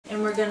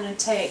we're going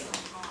to take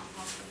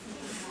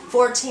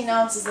 14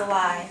 ounces of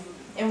lye,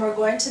 and we're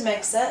going to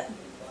mix it,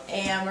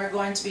 and we're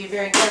going to be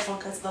very careful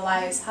because the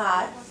lye is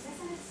hot.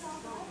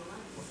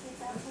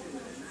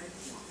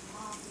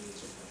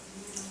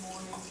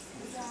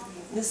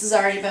 This has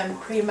already been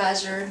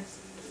pre-measured.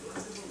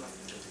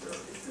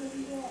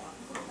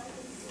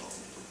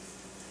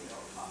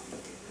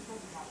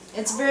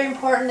 It's very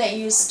important that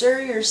you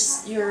stir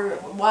your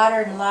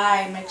water and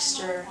lye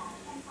mixture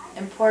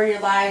and pour your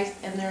lye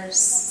in there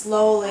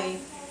slowly.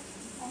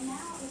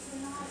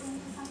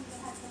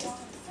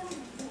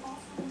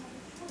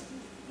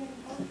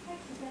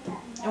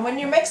 And when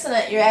you're mixing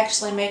it, you're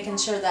actually making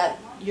sure that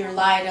your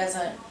lye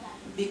doesn't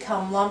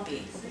become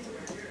lumpy.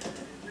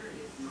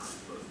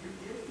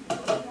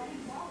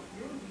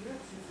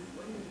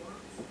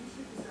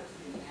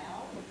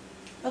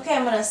 Okay,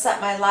 I'm going to set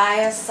my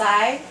lye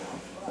aside.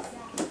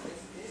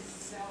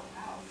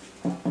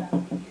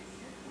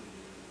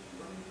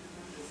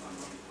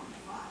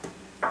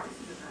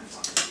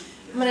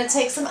 I'm going to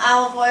take some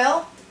olive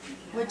oil,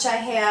 which I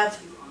have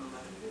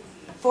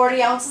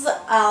 40 ounces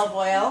of olive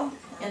oil,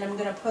 and I'm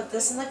going to put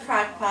this in the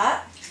crock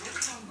pot.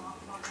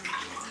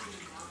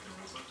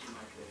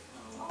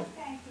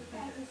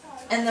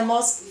 And the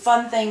most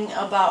fun thing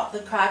about the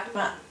crock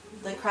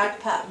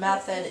pot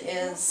method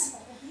is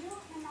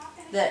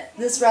that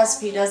this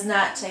recipe does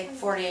not take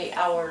 48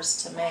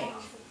 hours to make.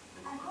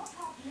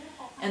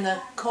 And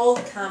the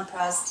cold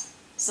compressed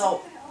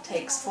soap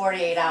takes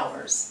 48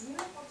 hours.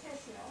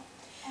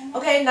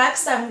 Okay,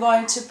 next I'm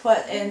going to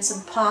put in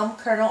some palm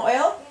kernel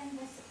oil.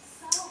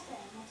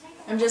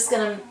 I'm just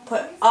going to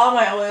put all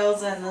my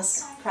oils in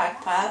this crock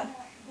pot.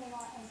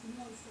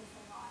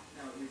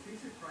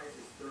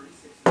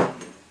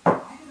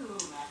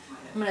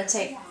 I'm going to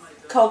take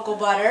cocoa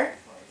butter.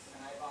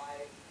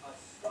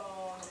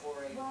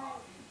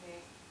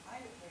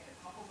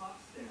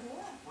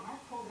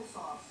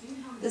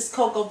 This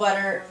cocoa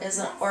butter is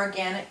an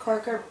organic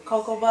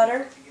cocoa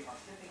butter.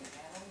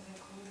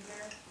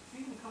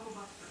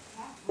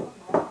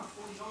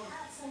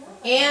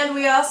 And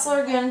we also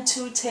are going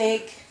to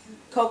take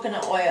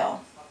coconut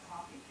oil.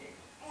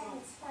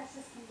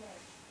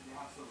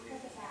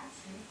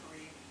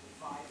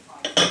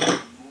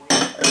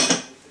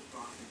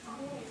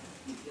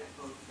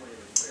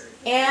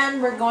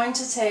 And we're going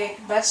to take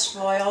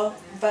vegetable oil,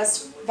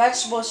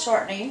 vegetable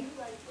shortening,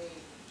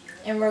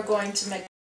 and we're going to mix